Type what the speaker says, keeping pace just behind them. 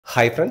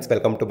Hi friends,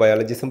 welcome to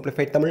Biology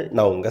Simplified Tamil.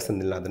 நான் உங்க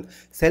Senthilnathan.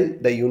 Cell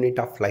the unit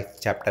of life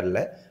chapterல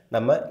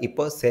நம்ம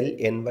இப்போ cell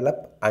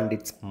envelope and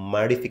its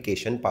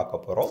modification பார்க்க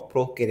போறோம்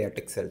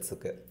prokaryotic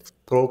cellsக்கு.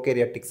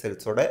 Prokaryotic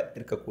cellsோட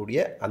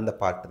இருக்கக்கூடிய அந்த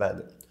பார்ட் தான்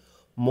இது.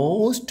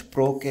 Most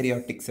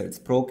prokaryotic cells,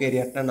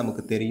 prokaryotனா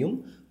நமக்கு தெரியும்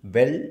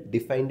well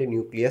defined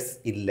nucleus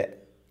இல்லை.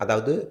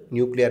 அதாவது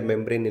nuclear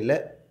membrane இல்லை,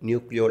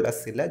 nucleolus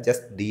இல்லை,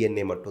 just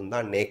DNA மட்டும்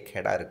தான்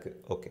naked-ஆ இருக்கு.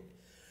 Okay.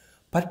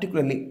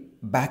 Particularly,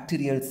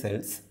 bacterial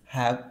cells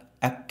have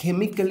a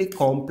chemically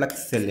complex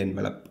cell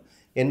envelope.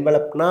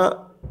 Envelope na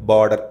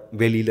border,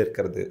 வெளியில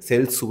இருக்கிறது.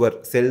 Cell சுவர்,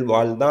 cell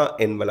wall தான்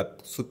envelope.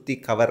 சுத்தி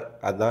cover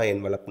அதான்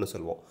envelope னு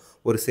சொல்லுவோம்.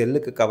 ஒரு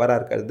செல்லுக்கு கவரா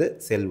இருக்கிறது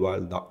cell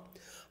wall தான்.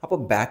 அப்போ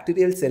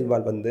bacterial cell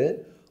wall வந்து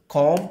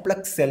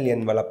complex cell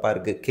envelope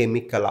இருக்கு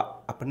chemically.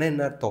 அப்படின்னா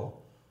என்ன அர்த்தம்?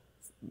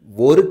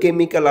 ஒரு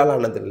கெமிக்கலால்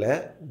ஆனதில்ல,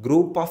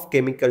 group of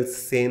chemicals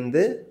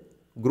சேர்ந்து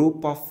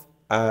group of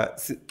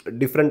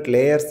different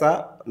layers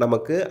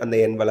நமக்கு அந்த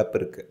envelope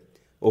இருக்கு.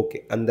 ஓகே,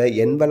 அந்த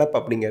envelope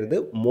அப்படிங்கிறது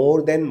more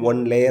than one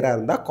layer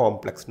இருந்தா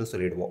காம்ப்ளெக்ஸ்னு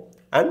சொல்லிடுவோம்.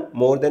 and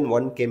more than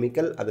one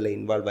chemical அதில்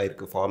இன்வால்வ்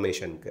ஆயிருக்கு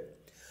ஃபார்மேஷனுக்கு.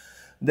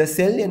 The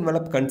cell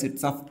envelope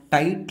consists of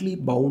tightly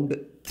bound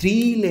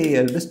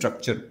 3-layered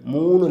structure.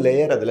 3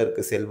 layer அதில்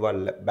இருக்கு செல்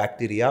வால்ல,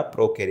 பாக்டீரியா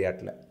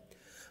ப்ரோகேரியாட்ல.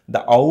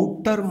 The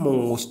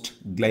outermost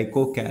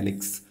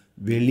glycocalyx,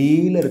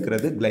 வெளியில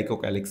இருக்கிறது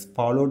glycocalyx,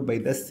 followed by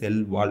the cell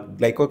wall.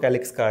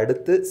 Glycocalyxக்கு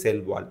அடுத்து cell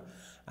wall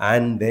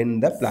and then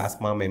the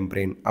plasma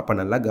membrane. அப்ப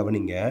நல்லா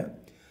கவனிங்க,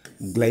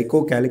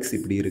 glycocalyx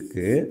இப்படி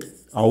இருக்கு,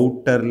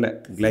 outerல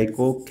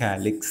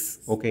glycocalyx,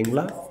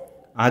 ஓகேங்களா?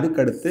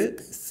 அதுக்கு அடுத்து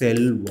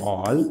cell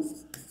wall,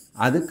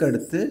 அதுக்கு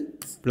அடுத்து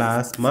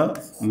plasma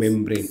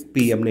membrane,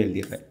 PM னு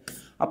எழுதிடுறேன்.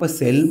 அப்போ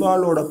செல்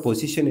வாலோட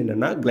பொசிஷன்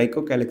என்னன்னா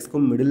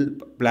கிளைகோகேலிக்ஸ்க்கும் மிடில்,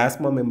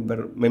 பிளாஸ்மா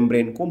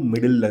மெம்பரேனுக்கும்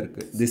மிடில்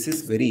இருக்குது. This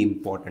is very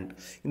important.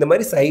 இந்த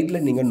மாதிரி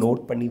சைடில் நீங்கள்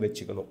நோட் பண்ணி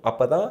வச்சுக்கணும்.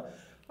 அப்போ தான்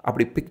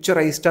அப்படி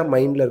பிக்சரைஸ்டாக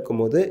மைண்டில்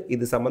இருக்கும்போது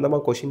இது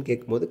சம்மந்தமாக கொஷின்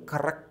கேட்கும்போது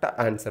கரெக்டாக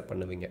ஆன்சர்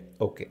பண்ணுவீங்க.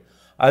 Okay,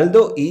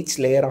 although each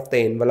layer of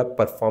the envelope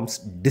performs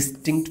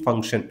distinct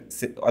function,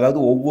 அதாவது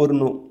ஒவ்வொரு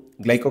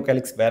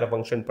கிளைகோகேலிக்ஸ் வேறு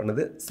ஃபங்க்ஷன்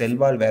பண்ணுது,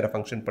 செல்வால் வேறு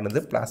ஃபங்க்ஷன் பண்ணுது,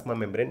 பிளாஸ்மா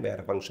மெம்பரேன்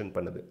வேறு ஃபங்க்ஷன்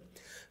பண்ணுது.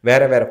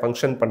 வேறு வேறு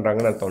ஃபங்க்ஷன்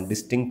பண்ணுறாங்கன்னு அர்த்தம்.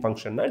 டிஸ்டிங்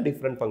ஃபங்க்ஷன்னா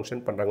டிஃப்ரெண்ட்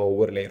ஃபங்க்ஷன் பண்ணுறாங்க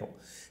ஒவ்வொரு லேயரும்.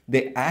 தே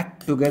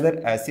act together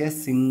as a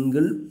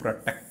single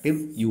productive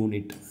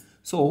unit.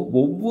 So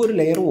ஒவ்வொரு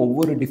லேயரும்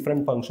ஒவ்வொரு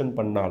டிஃப்ரெண்ட் ஃபங்க்ஷன்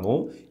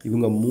பண்ணாலும்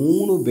இவங்க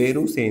 3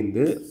 பேரும்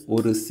சேர்ந்து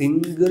ஒரு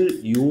சிங்கிள்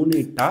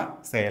யூனிட்டாக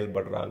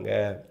செயல்படுறாங்க.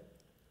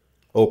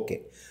 ஓகே,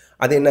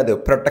 அது என்னது?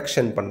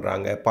 ப்ரொடெக்ஷன்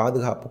பண்ணுறாங்க,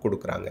 பாதுகாப்பு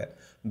கொடுக்குறாங்க.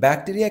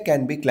 Bacteria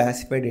can be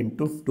classified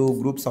into 2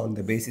 groups on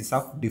the basis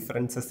of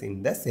differences in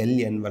the cell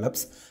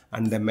envelopes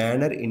and the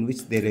manner in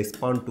which they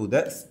respond to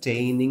the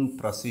staining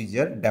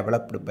procedure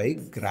developed by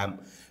Gram.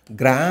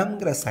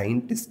 Gramங்கிற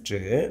scientist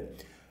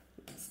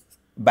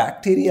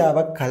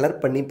பாக்டீரியாவை colour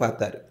பண்ணி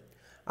பார்த்தாரு.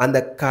 அந்த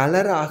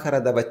colour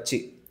ஆகிறத வச்சு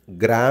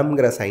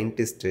கிராம்ங்கிற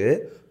scientist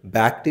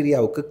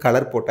பாக்டீரியாவுக்கு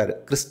colour போட்டார்.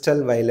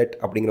 Crystal violet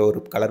அப்படிங்கிற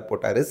ஒரு colour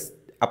போட்டார்,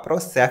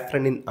 அப்புறம்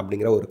சாஃப்ரனின்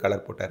அப்படிங்கிற ஒரு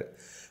கலர் போட்டார்.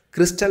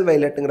 கிறிஸ்டல்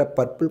வயலட்டுங்கிற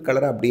பர்பிள்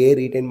கலரை அப்படியே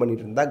ரீட்டைன்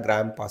பண்ணிட்டு இருந்தால்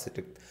கிராம்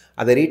பாசிட்டிவ்.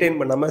 அதை ரீட்டைன்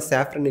பண்ணாமல்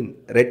சாஃப்ரனின்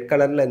ரெட்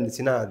கலரில்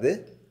இருந்துச்சுன்னா அது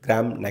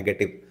கிராம்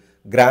நெகட்டிவ்.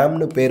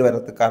 கிராம்னு பேர்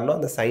வர்றதுக்கு காரணம்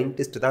அந்த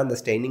சயின்டிஸ்ட் தான் அந்த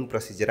ஸ்டெயினிங்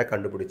ப்ரொசீஜரை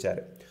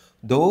கண்டுபிடிச்சார்.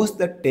 Those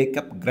that take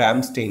up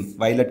gram stain,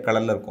 violet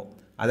கலரில் இருக்கும்,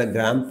 அதை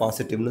கிராம்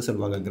பாசிட்டிவ்னு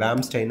சொல்லுவாங்க.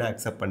 கிராம் ஸ்டெயினை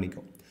அக்செப்ட்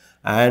பண்ணிக்கும்.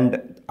 அண்ட்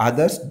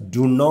அதர்ஸ்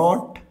டு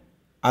நாட்,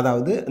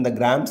 அதாவது அந்த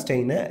கிராம்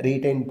ஸ்டெயினை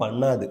ரீட்டைன்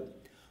பண்ணாது,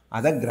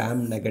 அதை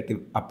கிராம்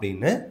நெகட்டிவ்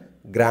அப்படின்னு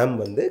கிராம்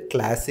வந்து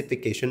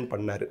கிளாசிஃபிகேஷன்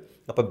பண்ணார்.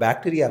 அப்போ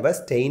பாக்டீரியாவை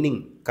ஸ்டெயினிங்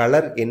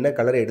கலர் என்ன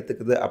கலர்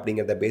எடுத்துக்குது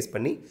அப்படிங்கிறத பேஸ்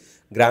பண்ணி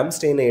கிராம்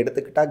ஸ்டெயினை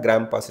எடுத்துக்கிட்டால்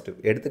கிராம் பாசிட்டிவ்,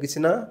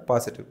 எடுத்துக்கிச்சுன்னா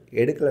பாசிட்டிவ்,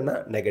 எடுக்கலைன்னா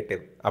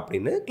நெகட்டிவ்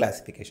அப்படின்னு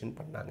கிளாசிஃபிகேஷன்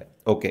பண்ணாங்க.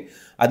 ஓகே,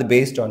 அது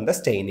பேஸ்ட் ஆன் த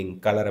ஸ்டெயினிங்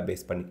கலரை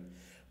பேஸ் பண்ணி.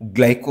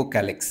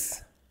 கிளைகோகேலிக்ஸ்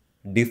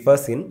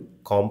டிஃபர்ஸ் இன்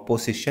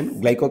காம்போசிஷன்.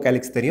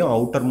 கிளைகோகேலிக்ஸ் தெரியும்,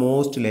 அவுட்டர்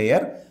மோஸ்ட்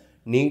லேயர்.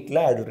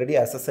 நீட்டில் ஆல்ரெடி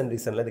அசஸ்ட்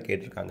ரீசனில் இது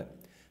கேட்டிருக்காங்க.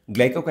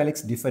 Glycocalyx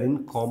differ in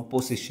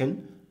composition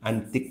and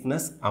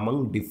thickness among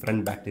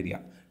different bacteria.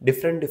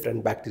 Different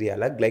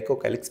bacteriaல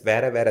glycocalyx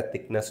வேறு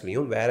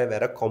திக்னஸ்லையும்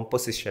வேறு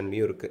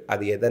காம்போசிஷன்லையும் இருக்குது.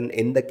 அது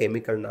எந்த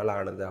கெமிக்கல்னால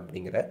ஆனது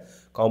அப்படிங்கிற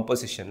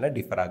காம்போசிஷனில்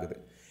டிஃபர் ஆகுது.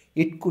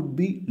 It could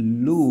be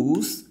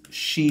loose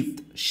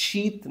sheath.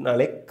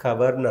 ஷீத்னாலே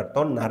கவர்னு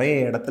அர்த்தம். நிறைய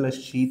இடத்துல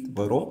ஷீத்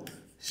வரும்.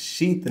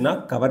 ஷீத்னா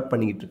கவர்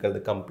பண்ணிக்கிட்டு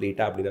இருக்கிறது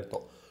கம்ப்ளீட்டாக அப்படின்னு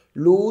அர்த்தம்.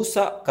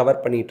 லூஸாக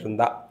கவர் பண்ணிகிட்டு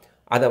இருந்தா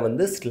அதை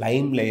வந்து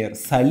ஸ்லைம் லேயர்,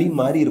 சளி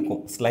மாதிரி இருக்கும்.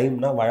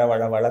 ஸ்லைம்னா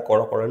வள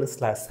குழன்னு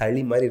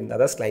சளி மாதிரி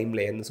இருந்தால் தான் ஸ்லைம்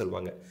லேயர்னு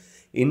சொல்லுவாங்க.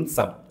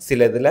 இன்சம்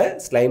சில இதில்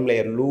ஸ்லைம்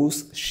லேயர்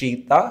லூஸ்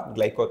ஷீத்தாக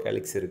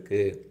கிளைகோகேலிக்ஸ்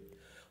இருக்குது.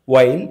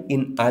 While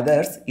in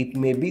others it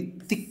may be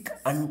thick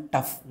and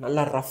tough,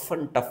 நல்லா ரஃப்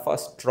அண்ட் டஃப்பாக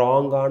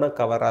ஸ்ட்ராங்கான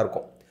கவராக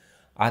இருக்கும்.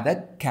 அதை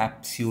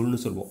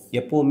கேப்சியூல்னு சொல்லுவோம்.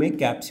 எப்போவுமே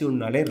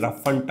கேப்சியூல்னாலே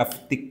rough and tough,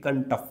 thick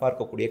and டஃப்பாக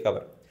இருக்கக்கூடிய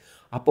கவர்.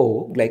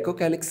 அப்போது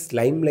கிளைகோகேலிக்ஸ்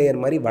ஸ்லைம்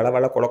லேயர் மாதிரி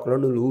வள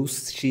குழன்னு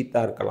லூஸ்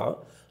ஷீத்தாக இருக்கலாம்,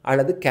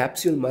 அல்லது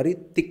கேப்சியூல் மாதிரி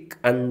திக்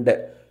அண்ட்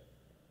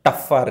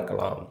டஃப்பாக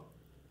இருக்கலாம்.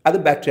 அது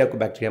பாக்டீரியாவுக்கு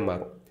பாக்டீரியா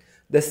மாறும்.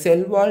 The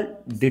cell wall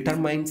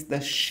determines the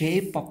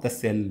shape of the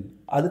cell.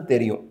 அது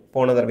தெரியும்.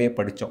 போன தடவையே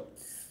படித்தோம்.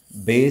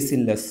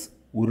 பேசில்லஸ்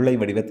உருளை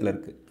வடிவத்தில்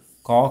இருக்குது,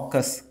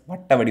 காக்கஸ்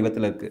வட்ட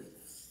வடிவத்தில் இருக்குது,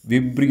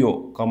 விப்ரியோ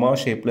கமா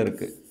ஷேப்பில்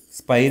இருக்குது,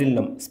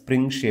 ஸ்பைரில்லம்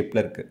ஸ்ப்ரிங்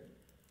ஷேப்பில் இருக்குது.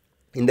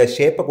 இந்த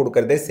ஷேப்பை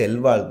கொடுக்கறதே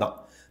செல் வால் தான்.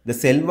 The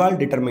cell wall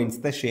determines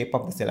the shape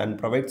of the cell and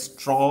provides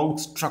strong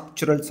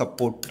structural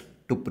support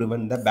to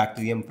prevent the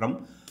bacterium from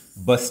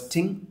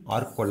bursting or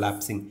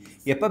collapsing.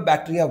 எப்போ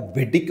பாக்டீரியா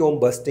வெடிக்கும்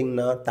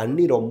பர்ஸ்டிங்னா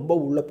தண்ணி ரொம்ப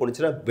உள்ளே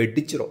போணுச்சுன்னா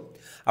வெடிச்சிரும்.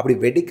 அப்படி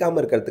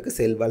வெடிக்காமல் இருக்கிறதுக்கு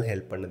செல் வால்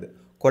ஹெல்ப் பண்ணுது.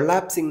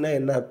 கொலாப்சிங்னா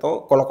என்ன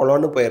அர்த்தம்?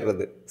 கொலன்னு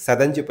போயிடுறது,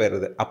 செதஞ்சு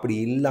போயிடுறது. அப்படி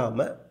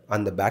இல்லாமல்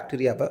அந்த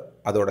பாக்டீரியாவை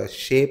அதோட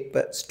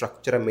ஷேப்பை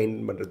ஸ்ட்ரக்சரை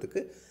மெயின்டைன்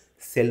பண்ணுறதுக்கு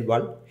செல்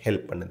வால்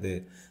ஹெல்ப் பண்ணுது.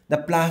 The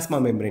plasma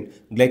membrane,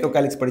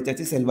 glycocalyx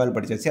படிச்சாச்சு, செல் வால்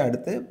படிச்சாச்சு.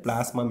 அடுத்து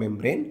plasma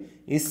membrane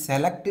is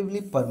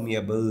selectively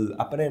permeable.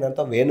 அப்புறம் என்ன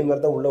அர்த்தம்?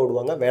 வேணுங்கிறத உள்ளே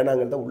விடுவாங்க,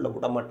 வேணாங்கிறத உள்ளே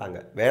விட மாட்டாங்க.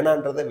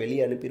 வேணான்றதை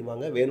வெளியே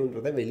அனுப்பிடுவாங்க,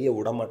 வேணுன்றதை வெளியே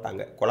விட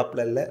மாட்டாங்க.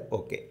 குழப்பில் இல்லை,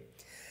 okay.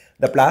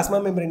 The plasma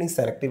membrane is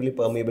selectively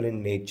permeable in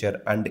nature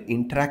and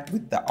interact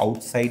with the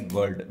outside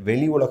world.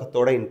 வெளி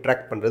உலகத்தோட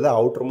இன்ட்ராக்ட் பண்ணுறது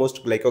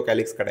அவுட்டர்மோஸ்ட்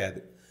glycocalyx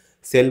கிடையாது,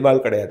 செல்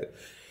வால் கிடையாது.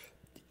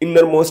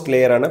 இன்னர்மோஸ்ட்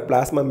லேயரான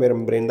பிளாஸ்மா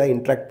மெம்பரேன் தான்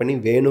இன்ட்ராக்ட் பண்ணி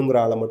வேணுங்கிற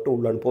ஆளை மட்டும்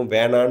உள்ள அனுப்பும்.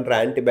 வேணான்ற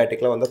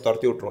ஆன்டிபயோட்டிக்லாம் வந்து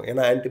துரத்தி விட்ருவோம்.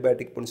 ஏன்னா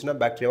ஆன்டிபயோட்டிக் போணுச்சுன்னா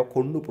பாக்டீரியாவை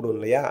கொண்டு போடும்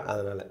இல்லையா,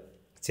 அதனால்.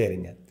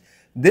 சரிங்க.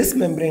 This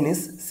membrane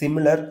is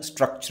similar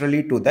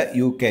structurally to the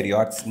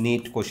eukaryotes.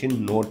 NEET question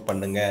note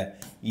பண்ணுங்கள்.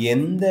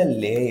 எந்த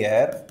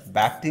லேயர்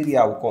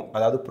பாக்டீரியாவுக்கும்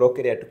அதாவது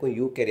ப்ரோகேரியாட்டுக்கும்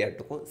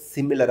யூகேரியாட்டுக்கும்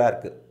சிமிலராக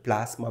இருக்குது?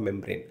 Plasma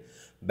membrane.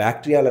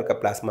 பாக்டீரியாவில் இருக்க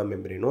பிளாஸ்மா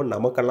மெம்பரேனும்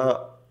நமக்கெல்லாம்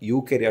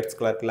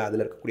யூகேரியாட்ஸ்க்கெலாம் இருக்குல்ல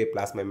அதில் இருக்கக்கூடிய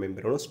பிளாஸ்மா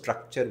மெம்பரேனும்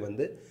ஸ்ட்ரக்சர்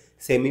வந்து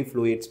செமி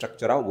ஃப்ளூயிட்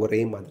ஸ்ட்ரக்சராக ஒரே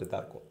மாதிரி தான்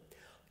இருக்கும்.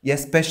 A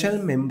special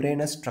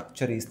membranous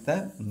structure is the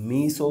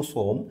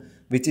mesosome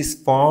which is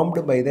formed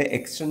by the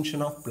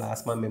extension of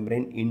plasma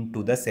membrane into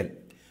the cell.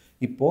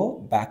 இப்போது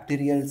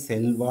பாக்டீரியல்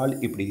செல் வால்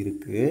இப்படி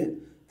இருக்குது,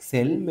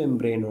 செல்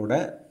மெம்பரேனோட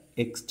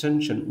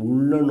எக்ஸ்டென்ஷன்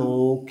உள்ள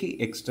நோக்கி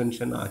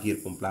எக்ஸ்டென்ஷன்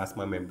ஆகியிருக்கும்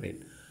பிளாஸ்மா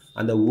மெம்பரேன்.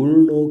 அந்த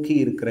உள்நோக்கி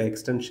இருக்கிற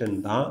எக்ஸ்டென்ஷன்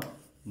தான்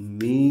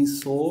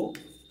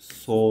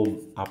மீசோசோம்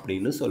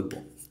அப்படின்னு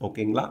சொல்வோம்.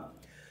 ஓகேங்களா,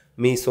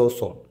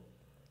 மீசோசோம்.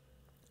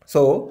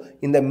 ஸோ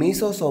இந்த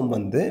மீசோசோம்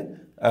வந்து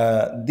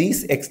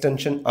these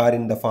extension R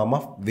in the form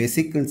of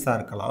வெசிக்கிள்ஸாக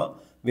இருக்கலாம்.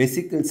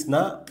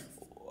 வெசிக்கிள்ஸ்னால்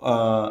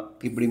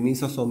இப்படி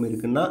மீசோசோம்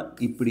இருக்குன்னா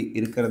இப்படி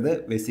இருக்கிறது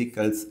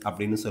வெசிக்கிள்ஸ்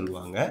அப்படின்னு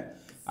சொல்லுவாங்க.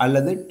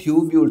 அல்லது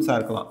டியூபியூல்ஸாக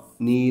இருக்கலாம்,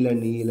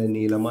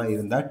 நீளமாக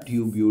இருந்தால்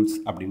டியூபியூல்ஸ்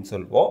அப்படின்னு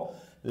சொல்லுவோம்.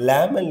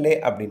 லேமல்லே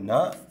அப்படின்னா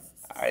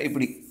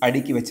இப்படி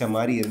அடுக்கி வச்ச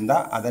மாதிரி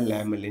இருந்தால் அதை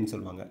லேமல்லேன்னு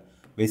சொல்லுவாங்க.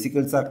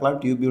 வெசிக்கிள்ஸாக இருக்கலாம்,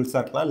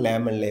 டியூபியூல்ஸாக இருக்கலாம்,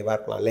 லேமல்லேவாக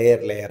இருக்கலாம்.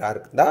 லேயராக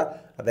இருந்தால்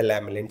அதை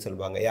லேமல்லேன்னு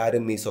சொல்லுவாங்க. யார்?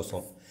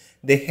 மீசோசோம்.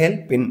 தே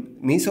ஹெல்ப் இன்,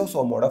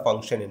 மீசோசோமோட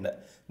ஃபங்க்ஷன் என்ன?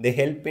 They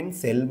help in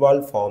sell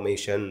wall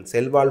formation.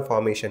 Sell wall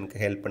ஃபார்மேஷனுக்கு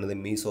help பண்ணுது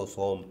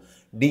மீசோசோம்.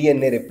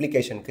 டிஎன்ஏ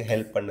ரெப்ளிகேஷனுக்கு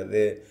ஹெல்ப்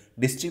பண்ணுது.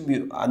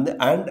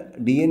 அண்ட்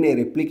டிஎன்ஏ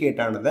ரெப்ளிகேட்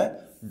ஆனதை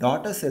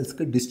டாட்டர்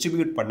செல்ஸ்க்கு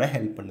டிஸ்ட்ரிபியூட் பண்ண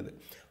ஹெல்ப் பண்ணுது.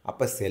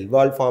 அப்போ செல்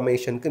வால்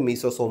ஃபார்மேஷனுக்கு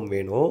மீசோசோம்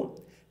வேணும்.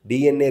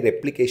 டிஎன்ஏ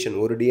ரெப்ளிகேஷன்,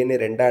 ஒரு டிஎன்ஏ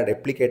ரெண்டாக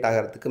ரெப்ளிகேட்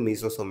ஆகிறதுக்கு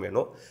மீசோசோம்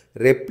வேணும்.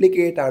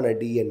 ரெப்ளிகேட் ஆன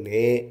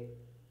டிஎன்ஏ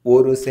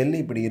ஒரு செல்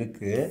இப்படி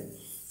இருக்குது,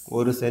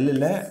 ஒரு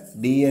செல்லில்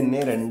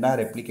டிஎன்ஏ ரெண்டாக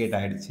ரெப்ளிகேட்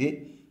ஆகிடுச்சு.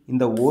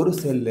 இந்த ஒரு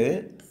செல்லு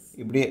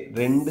இப்படி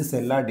 2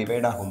 செல்லாக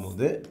டிவைட்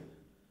ஆகும்போது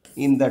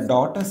இந்த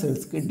டாட்டர்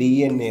செல்ஸ்க்கு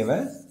டிஎன்ஏவை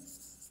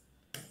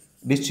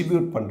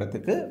டிஸ்ட்ரிபியூட்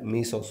பண்ணுறதுக்கு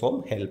மீசோசோம்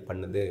ஹெல்ப்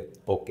பண்ணுது.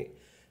 Okay.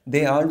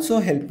 They also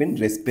help in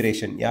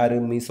respiration. யார்?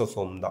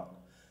 மீசோசோம் தான்.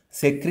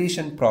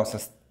 செக்ரீஷன்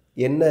ப்ராசஸ்,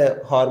 என்ன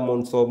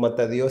ஹார்மோன்ஸோ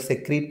மற்றதையோ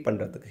செக்ரீட்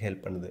பண்ணுறதுக்கு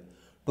ஹெல்ப் பண்ணுது.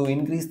 To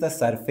increase the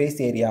surface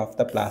area of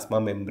the plasma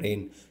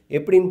membrane.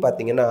 எப்படின்னு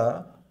பார்த்தீங்கன்னா,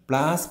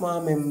 பிளாஸ்மா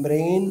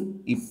மெம்பரேன்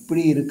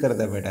இப்படி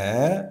இருக்கிறத விட,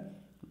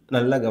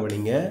 நல்லா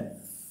கவனிங்க,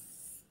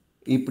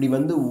 இப்படி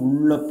வந்து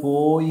உள்ளே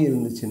போய்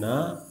இருந்துச்சுன்னா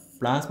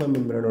பிளாஸ்மா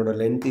மெம்பரேனோட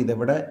லென்த் இதை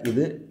விட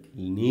இது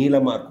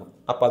நீளமாக இருக்கும்.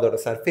 அப்போ அதோட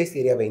சர்ஃபேஸ்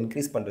ஏரியாவை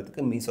இன்க்ரீஸ்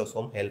பண்ணுறதுக்கு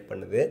மீசோசோம் ஹெல்ப்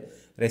பண்ணுது.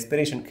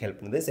 ரெஸ்பிரேஷனுக்கு ஹெல்ப்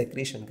பண்ணுது,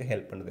 செக்ரீஷனுக்கு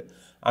ஹெல்ப் பண்ணுது.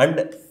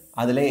 அண்ட்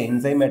அதில்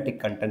என்சைமேட்டிக்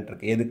கண்டென்ட்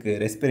இருக்குது. எதுக்கு?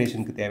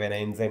 ரெஸ்பிரேஷனுக்கு தேவையான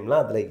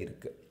என்சைம்லாம் அதில்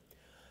இருக்குது.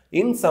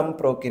 In some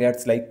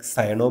prokaryotes like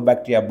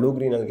cyanobacteria,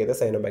 blue-green algae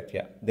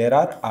cyanobacteria, there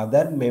are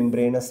other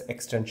membranous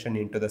extension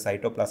into the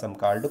cytoplasm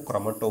called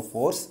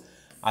chromatophores.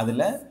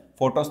 அதில்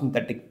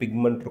photosynthetic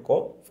pigment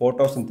இருக்கும்,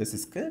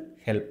 photosynthesisக்கு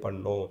ஹெல்ப்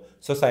பண்ணும்.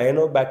 ஸோ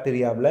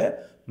சயனோபாக்டீரியாவில்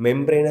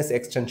membranous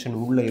extension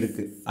உள்ளே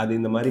இருக்குது. அது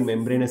இந்த மாதிரி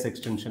membranous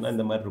extensionஆக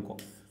இந்த மாதிரி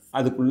இருக்கும்.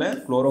 அதுக்குள்ளே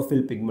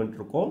chlorophyll pigment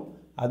இருக்கும்,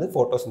 அது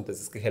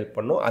photosynthesisக்கு ஹெல்ப்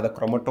பண்ணும். அதை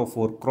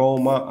chromatophore,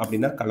 குரோமா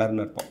அப்படின்னா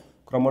கலர்னு அர்த்தம்,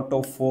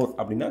 chromatophore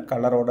அப்படின்னா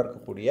கலரோடு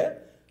இருக்கக்கூடிய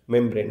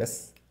membranous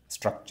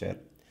structure.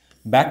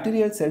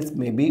 Bacterial cells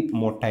may be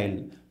motile.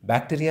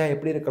 Bacteria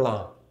எப்படி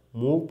இருக்கலாம்?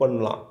 மூவ்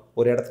பண்ணலாம்,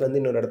 ஒரு இடத்துலேருந்து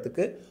இன்னொரு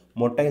இடத்துக்கு.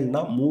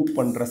 மொட்டைல்னால் மூவ்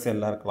பண்ணுற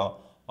செல்லாக இருக்கலாம்.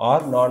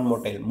 ஆர் நான்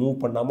மொட்டைல், மூவ்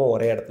பண்ணாமல்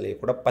ஒரே இடத்துலையே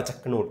கூட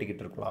பச்சக்குன்னு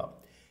ஒட்டிக்கிட்டு இருக்கலாம்.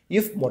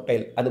 இஃப்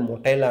மொட்டைல், அது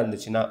மொட்டைலாக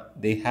இருந்துச்சுன்னா,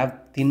 they have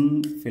thin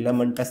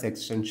filamentous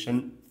extension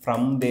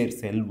from their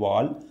cell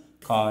wall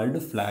called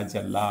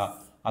flagella.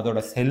 அதோட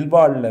செல்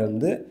வால்ல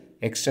இருந்து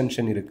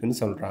எக்ஸ்டென்ஷன் இருக்குன்னு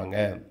சொல்கிறாங்க.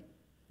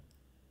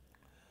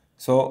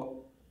 ஸோ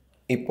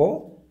இப்போது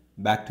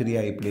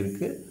பாக்டீரியா இப்படி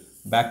இருக்குது,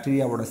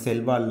 பாக்டீரியாவோட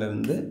செல்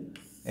வால்லேருந்து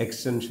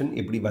எக்ஸ்டென்ஷன்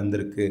இப்படி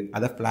வந்திருக்கு,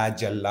 அதை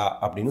ஃப்ளாஜெல்லா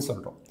அப்படின்னு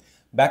சொல்கிறோம்.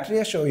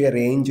 Bacteria show a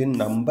range in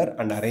number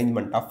and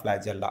arrangement of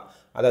flagella.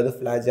 அதாவது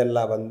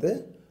ஃப்ளாஜெல்லா வந்து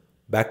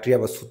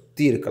பாக்டீரியாவை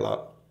சுற்றி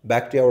இருக்கலாம்,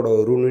 பாக்டீரியாவோட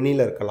ஒரு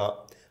நுனியில் இருக்கலாம்.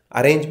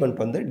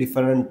 அரேஞ்ச்மெண்ட் வந்து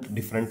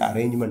டிஃப்ரெண்ட்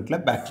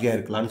அரேஞ்ச்மெண்ட்டில் பாக்டீரியா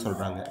இருக்கலாம்னு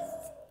சொல்கிறாங்க.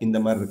 இந்த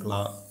மாதிரி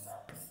இருக்கலாம்,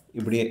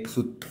 இப்படியே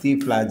சுற்றி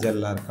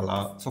ஃப்ளாஜெல்லா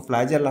இருக்கலாம். ஸோ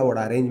ஃப்ளாஜெல்லாவோட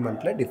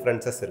அரேஞ்ச்மெண்ட்டில்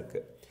டிஃப்ரென்சஸ்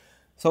இருக்குது.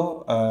 So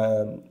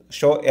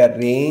show a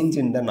range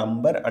in the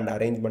number and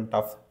arrangement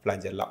of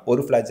flagella.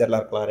 ஒரு ஃப்ளாஜெல்லா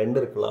இருக்கலாம், ரெண்டு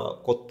இருக்கலாம்,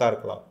 கொத்தாக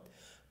இருக்கலாம்.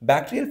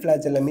 Bacterial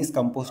ஃப்ளாஜெல்லம் is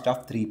composed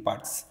of 3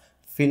 parts: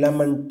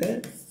 filament,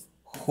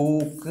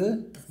 hook,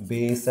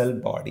 Basel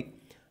பாடி.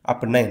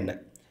 அப்படின்னா என்ன?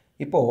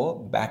 இப்போது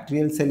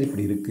பாக்டீரியல் செல்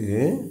இப்படி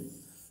இருக்குது,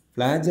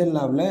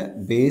 ஃப்ளாஜெல்லாவில்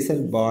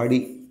பேசல் பாடி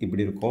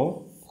இப்படி இருக்கும்,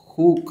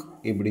 ஹூக்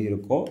இப்படி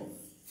இருக்கும்,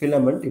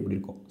 ஃபிலமெண்ட் இப்படி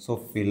இருக்கும். ஸோ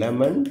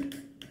ஃபிலமெண்ட்,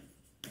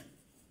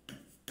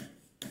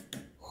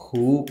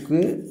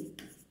 ஹூக்கு,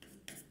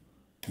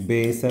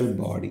 பேசல்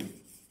பாடி,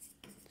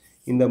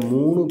 இந்த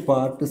 3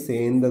 பார்ட்டு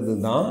சேர்ந்தது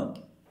தான்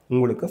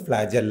உங்களுக்கு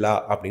ஃப்ளாஜெல்லா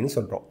அப்படின்னு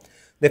சொல்கிறோம்.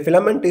 The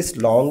filament is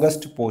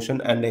longest portion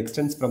and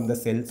extends from the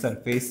cell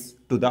surface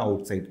to the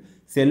outside.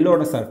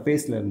 செல்லோட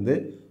சர்ஃபேஸ்லேருந்து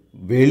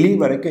வெளி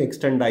வரைக்கும்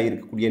எக்ஸ்டெண்ட்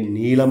ஆகியிருக்கக்கூடிய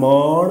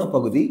நீளமான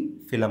பகுதி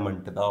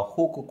ஃபிலமெண்ட் தான்.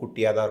 ஹூக்கு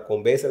குட்டியாக தான்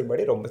இருக்கும், பேசல்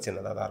பாடி ரொம்ப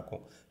சின்னதாக தான்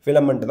இருக்கும்,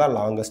 ஃபிலமெண்ட் தான்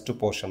லாங்கஸ்ட்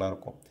போர்ஷனாக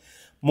இருக்கும்.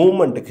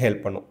 மூமெண்ட்டுக்கு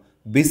ஹெல்ப் பண்ணும்.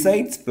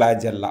 பிசைட்ஸ்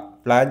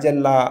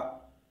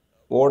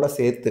ஃப்ளாஜெல்லாவோட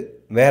சேர்த்து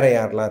வேறு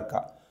யாரெலாம்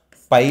இருக்கா?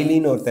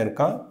 பைலின்னு ஒருத்தன்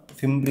இருக்கான்,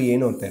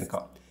 ஃபிம்ப்ரியேன்னு ஒருத்தன்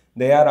இருக்கான்.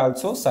 They are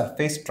also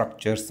surface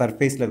structure,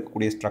 சர்ஃபேஸில்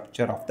இருக்கக்கூடிய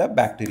ஸ்ட்ரக்சர் ஆஃப் த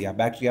பாக்டீரியா.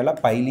 பாக்டீரியாவில்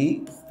பைலி,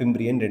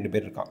 ஃபிம்ப்ரியன் 2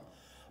 பேர் இருக்கான்.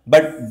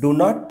 But to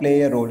not play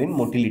a role in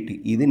motility.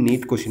 இது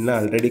நீட் கொஷினில்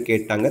ஆல்ரெடி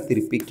கேட்டாங்க,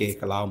 திருப்பி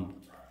கேட்கலாம்.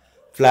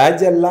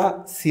 ஃப்ளாஜெல்லா,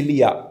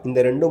 சிலியா இந்த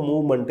ரெண்டும்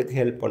மூவ்மெண்ட்டுக்கு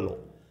ஹெல்ப் பண்ணும்.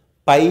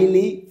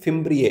 பைலி,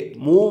 ஃபிம்ப்ரியே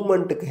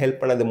மூவ்மெண்ட்டுக்கு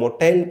ஹெல்ப் பண்ணாது,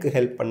 மொட்டைலுக்கு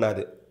ஹெல்ப்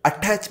பண்ணாது,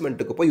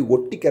 அட்டாச்மெண்ட்டுக்கு போய்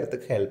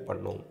ஒட்டிக்கிறதுக்கு ஹெல்ப்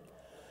பண்ணும்.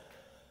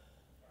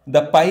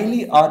 The pili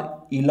are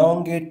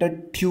elongated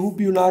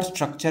tubular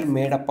structure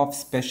made up of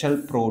special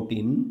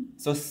protein.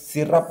 So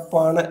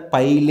சிறப்பான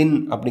பைலின்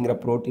அப்படிங்கிற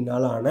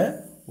புரோட்டீனாலான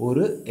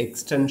ஒரு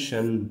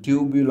எக்ஸ்டென்ஷன்,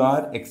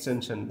 டியூபுலார்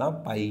எக்ஸ்டென்ஷன் தான்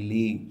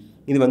பைலி.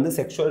 இது வந்து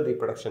செக்ஷுவல்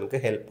ரீப்ரொடக்ஷனுக்கு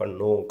ஹெல்ப்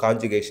பண்ணும்,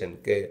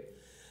 கான்ஜுகேஷனுக்கு.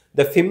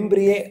 இந்த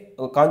ஃபிம்ப்ரியே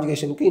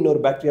கான்ஜுகேஷனுக்கு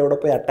இன்னொரு பாக்டீரியாவோட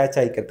போய் அட்டாச்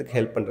ஆகிக்கிறதுக்கு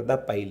ஹெல்ப் பண்ணுறது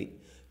தான் பைலி.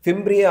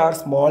 ஃபிம்ப்ரியே ஆர்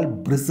ஸ்மால்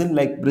பிரிசில்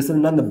லைக்,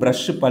 பிரிசில்னால் அந்த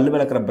ப்ரஷ்ஷு பல்லு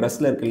விளக்குற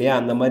ப்ரஷ்ஷில் இருக்கு இல்லையா,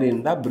 அந்த மாதிரி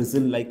இருந்தால்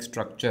பிரிசில் லைக்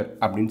ஸ்ட்ரக்சர்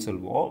அப்படின்னு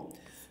சொல்லுவோம்.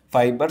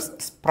 Fibres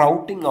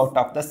sprouting out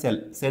of the செல்,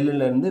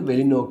 செல்லுலேருந்து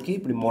வெளிநோக்கி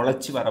இப்படி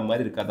முளைச்சி வர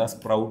மாதிரி இருக்குது, அதான்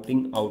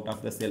ஸ்ப்ரவுட்டிங் அவுட்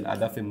ஆஃப் த செல்,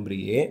 அதான்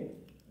ஃபிம்ப்ரியே.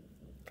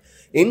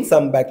 In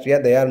some bacteria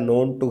they are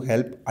known to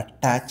help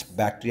attach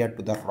bacteria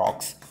to the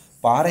rocks.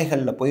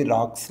 பாறைகளில் போய்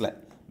ராக்ஸில்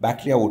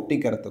பாக்டீரியா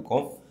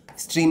ஒட்டிக்கிறதுக்கும்,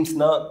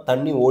 ஸ்ட்ரீம்ஸ்னால்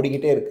தண்ணி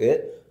ஓடிக்கிட்டே இருக்குது,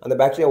 அந்த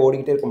பாக்டீரியா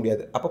ஓடிக்கிட்டே இருக்க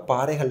முடியாது, அப்போ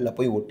பாறைகளில்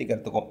போய்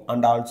ஒட்டிக்கிறதுக்கும்.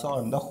 அண்ட் ஆல்சோ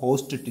அந்த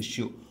ஹோஸ்ட்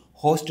டிஷ்யூ.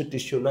 ஹோஸ்ட்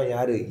டிஷ்யூனா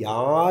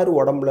யார்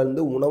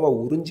உடம்புலேருந்து உணவை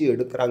உறிஞ்சி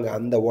எடுக்கிறாங்க,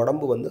 அந்த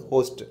உடம்பு வந்து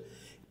ஹோஸ்ட்.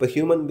 இப்போ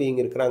ஹியூமன் பீயிங்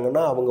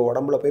இருக்கிறாங்கன்னா அவங்க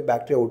உடம்புல போய்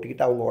பாக்டீரியா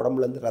ஒட்டிக்கிட்டு அவங்க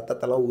உடம்புலேருந்து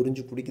ரத்தத்தெல்லாம்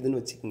உறிஞ்சி குடிக்குதுன்னு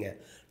வச்சுக்கோங்க,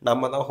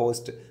 நம்ம தான்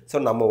ஹோஸ்ட்டு. ஸோ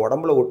நம்ம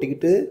உடம்புல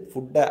ஒட்டிக்கிட்டு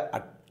ஃபுட்டை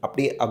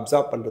அப்படியே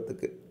அப்சார்ப்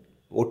பண்ணுறதுக்கு,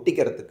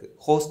 ஒட்டிக்கிறதுக்கு,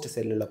 ஹோஸ்ட்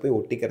செல்லில் போய்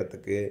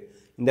ஒட்டிக்கிறதுக்கு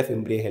இந்த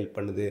ஃபிம்ப்ரியே ஹெல்ப்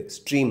பண்ணுது.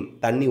 ஸ்ட்ரீம்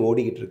தண்ணி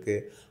ஓடிக்கிட்டு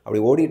இருக்குது,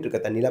 அப்படி ஓடிக்கிட்டு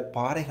இருக்க தண்ணியில்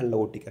பாறைகளில்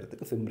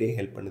ஒட்டிக்கிறதுக்கு ஃபிம்ப்ரியே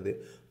ஹெல்ப் பண்ணுது.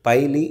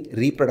 பைலி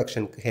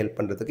ரீப்ரொடக்ஷனுக்கு ஹெல்ப்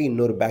பண்ணுறதுக்கு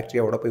இன்னொரு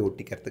பாக்டீரியாவோட போய்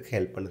ஒட்டிக்கிறதுக்கு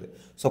ஹெல்ப் பண்ணுது.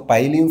 ஸோ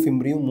பைலியும்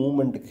ஃபிம்ப்ரியும்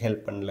மூவ்மெண்ட்டுக்கு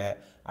ஹெல்ப் பண்ணல,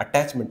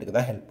 அட்டாச்மெண்ட்டுக்கு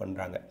தான் ஹெல்ப்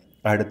பண்ணுறாங்க.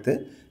 அடுத்து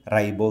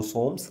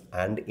ribosomes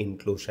and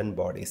inclusion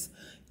bodies.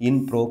 In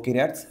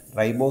prokaryotes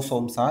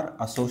ribosomes are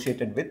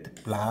associated with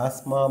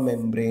plasma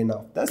membrane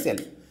of the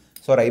sell.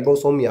 So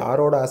ribosome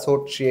யாரோட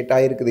அசோசியேட்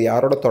ஆகிருக்குது,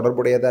 யாரோட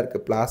தொடர்புடையதாக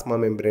இருக்குது? பிளாஸ்மா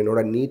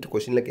மெம்ப்ரேனோட. நீட்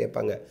கொஷினில்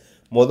கேட்பாங்க.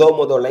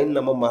 மொதல் லைன்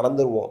நம்ம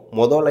மறந்துடுவோம்,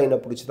 மொதல் லைனை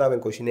பிடிச்சி தான்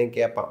அவன் கொஷினே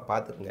கேட்பான்,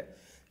 பார்த்துக்குங்க.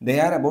 They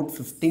are about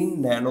 15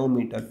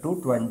 nanometer to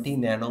 20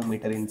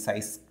 nanometer in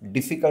size.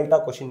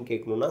 டிஃபிகல்ட்டாக question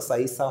கேட்கணுன்னா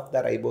size of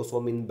the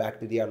ribosome இன்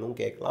பாக்டீரியானும்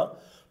கேட்கலாம்.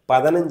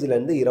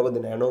 15லேருந்து 20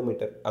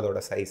 நேனோமீட்டர் அதோட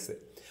size.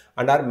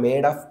 And R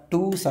made of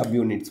 2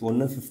 subunits.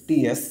 ஒன்று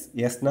 50s,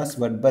 எஸ்னா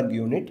ஸ்வெட்பர்க்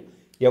யூனிட்,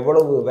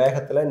 எவ்வளவு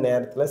வேகத்தில்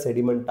நேரத்தில்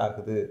செடிமெண்ட்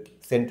ஆகுது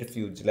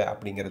சென்ட்ரிஃபியூஜில்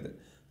அப்படிங்கிறது.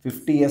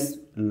 50s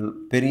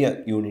பெரிய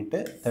unit,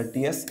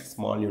 30s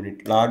small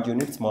unit. Large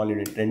unit, small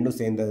unit ரெண்டும்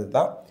சேர்ந்தது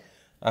தான்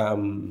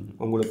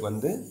உங்களுக்கு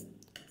வந்து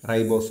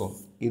ரைபோசோம்.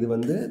 இது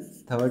வந்து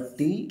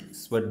 30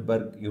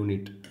 ஸ்வெட்பர்க்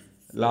யூனிட்,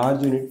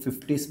 லார்ஜ் யூனிட்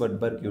 50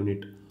 ஸ்வெட்பர்க்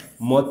யூனிட்.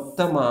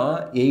 மொத்தமாக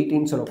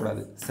 18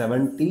 சொல்லக்கூடாது,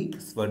 70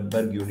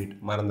 ஸ்வெட்பர்க் யூனிட்,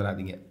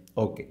 மறந்துடாதீங்க.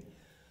 Okay.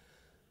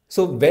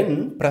 So when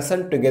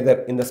present together,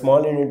 இந்த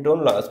ஸ்மால்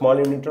யூனிட்டும்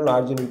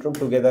லார்ஜ் யூனிட்டும்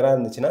டுகெதராக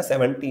இருந்துச்சுன்னா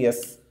 70s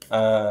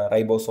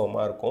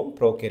ரைபோசோமாக இருக்கும்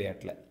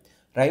ப்ரோகேரியாட்டில்.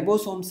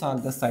 Ribosomes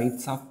R the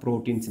sides of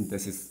protein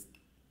synthesis.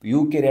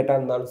 யூகேரியாட்டாக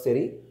இருந்தாலும்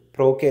சரி,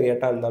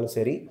 ப்ரோகேரியாட்டாக இருந்தாலும்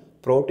சரி,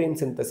 ப்ரோட்டீன்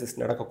சிந்தசிஸ்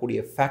நடக்கக்கூடிய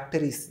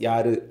ஃபேக்டரிஸ்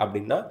யார்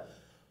அப்படின்னா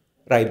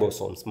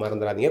ரைபோசோம்ஸ்,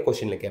 மறந்துடாதீங்க,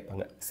 கொஷினில்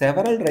கேட்பாங்க.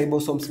 Several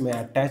ribosomes May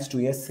attach to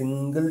a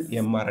single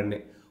mRNA.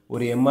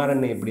 ஒரு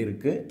எம்ஆர்என்ஏ எப்படி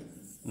இருக்குது,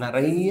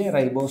 நிறைய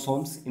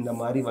ரைபோசோம்ஸ் இந்த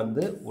மாதிரி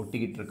வந்து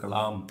ஒட்டிக்கிட்டு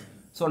இருக்கலாம்.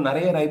 ஸோ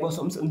நிறைய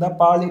ரைபோசோம்ஸ், இந்த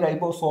poly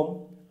ribosome,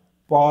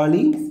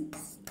 poly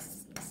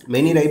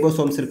many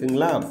ribosomes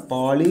இருக்குங்களா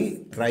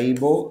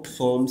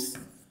polyribosomes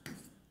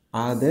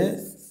அது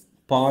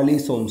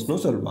பாலிசோம்ஸ்னு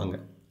சொல்லுவாங்க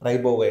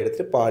ரைபோவை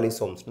எடுத்து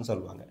பாலிசோம்ஸ்னு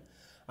சொல்லுவாங்க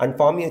and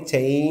form a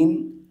chain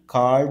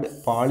called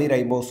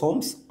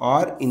polyribosomes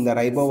or இந்த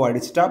ரைபோவை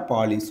அடிச்சிட்டா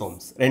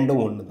பாலிசோம்ஸ்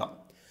ரெண்டும் ஒன்று தான்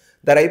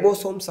the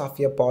ribosomes of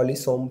a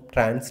polysome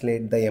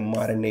translate the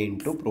mRNA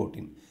into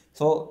protein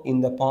so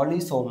இந்த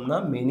பாலிசோம்னா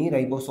many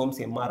ribosomes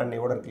mRNA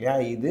ஓட இருக்கு இல்லையா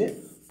இது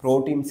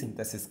protein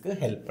synthesis க்கு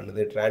ஹெல்ப்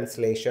பண்ணுது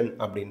translation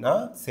அப்படின்னா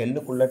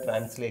செல்லுக்குள்ள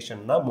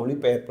translationனா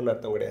மொழிபெயர்ப்புன்னு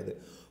அர்த்தம் கிடையாது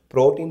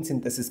protein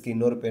synthesis க்கு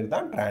இன்னொரு பேர்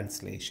தான்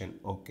translation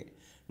okay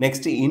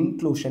next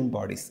inclusion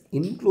bodies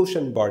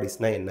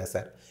னா என்ன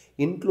சார்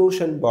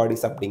inclusion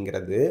bodies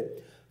அப்படிங்கிறது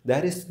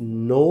there is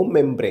no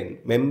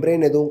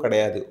membrane எதுவும்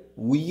கிடையாது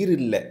உயிர்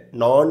இல்லை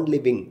non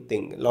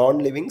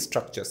living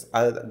structures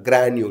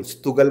granules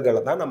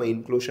துகள்களை தான் நம்ம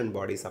inclusion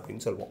bodies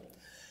அப்படின்னு சொல்லுவோம்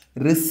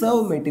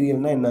ரிசர்வ்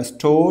மெட்டீரியல்னா என்ன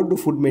ஸ்டோர்டு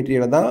ஃபுட்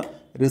மெட்டீரியல் தான்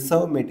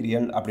ரிசர்வ்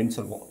மெட்டீரியல் அப்படின்னு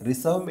சொல்லுவோம்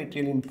reserve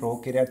material in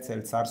prokaryote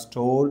cells R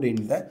stored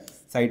in the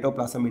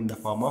cytoplasm in the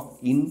form of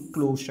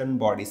inclusion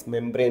bodies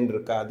membrane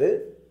இருக்காது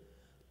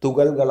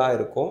துகள்களாக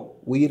இருக்கும்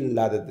உயிர்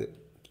இல்லாதது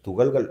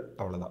துகள்கள்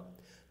அவ்வளோதான்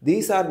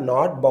these are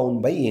not bound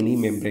by any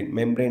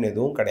membrane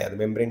எதுவும் கிடையாது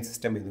மெம்ப்ரேன்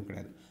சிஸ்டம் எதுவும்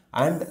கிடையாது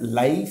அண்ட்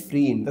லைஃப்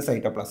ஃப்ரீ இன் த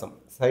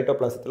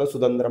சைட்டோபிளாசத்தில்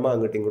சுதந்திரமாக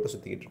அங்கிட்ட இங்கிட்ட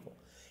சுற்றிக்கிட்டு இருக்கும்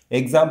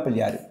எக்ஸாம்பிள்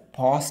யார்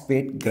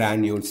பாஸ்பேட்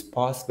கிரானியூல்ஸ்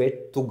பாஸ்பேட்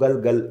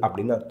துகள்கள்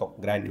அப்படின்னு அர்த்தம்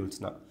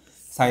கிரானியூல்ஸ்னால்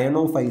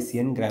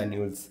சயனோஃபைசியன்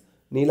கிரானியூல்ஸ்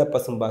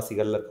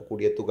நீலப்பசும்பாசிகளில்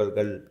இருக்கக்கூடிய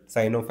துகள்கள்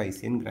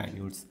சயனோஃபைசியன்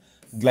கிரானியூல்ஸ்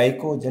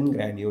கிளைகோஜன்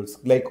கிரானியூல்ஸ்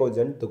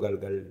கிளைகோஜன்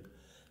துகள்கள்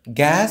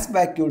கேஸ்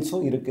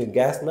வேக்யூல்ஸும் இருக்குது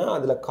கேஸ்னால்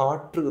அதில்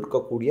காற்று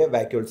இருக்கக்கூடிய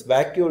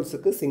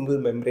வேக்யூல்ஸுக்கு சிங்கிள்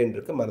மெம்ப்ரேன்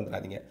இருக்குது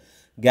மறந்துடாதீங்க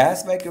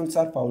case vacuoles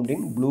are found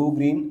in blue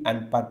green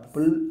and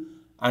purple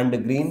and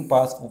green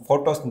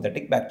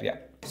photosynthetic bacteria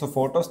so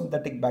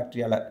photosynthetic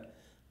பாக்டீரியாவில்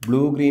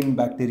blue green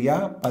bacteria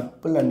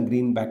purple and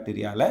green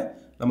பாக்டீரியாவில்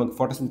நமக்கு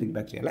ஃபோட்டோசிந்தட்டிக்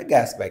பாக்டீரியாவில்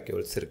கேஸ்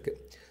வேக்யூல்ஸ் இருக்குது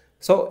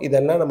so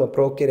இதெல்லாம் நம்ம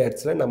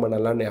ப்ரோகேரியாட்ஸில் நம்ம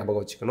நல்லா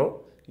ஞாபகம் வச்சுக்கணும்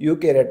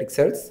யூகேரியாட்டிக்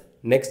செல்ஸ்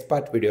நெக்ஸ்ட்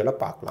பார்ட் வீடியோவில்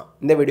பார்க்கலாம்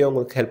இந்த வீடியோ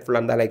உங்களுக்கு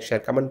ஹெல்ப்ஃபுல்லாக இருந்தால் லைக்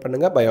ஷேர் கமெண்ட்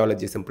பண்ணுங்கள்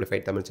பயாலஜி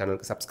சிம்பிளிஃபைட் தமிழ்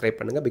சேனலுக்கு சப்ஸ்கிரைப்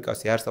பண்ணுங்கள்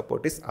பிகாஸ் யார்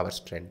support is our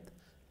strength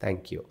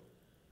thank you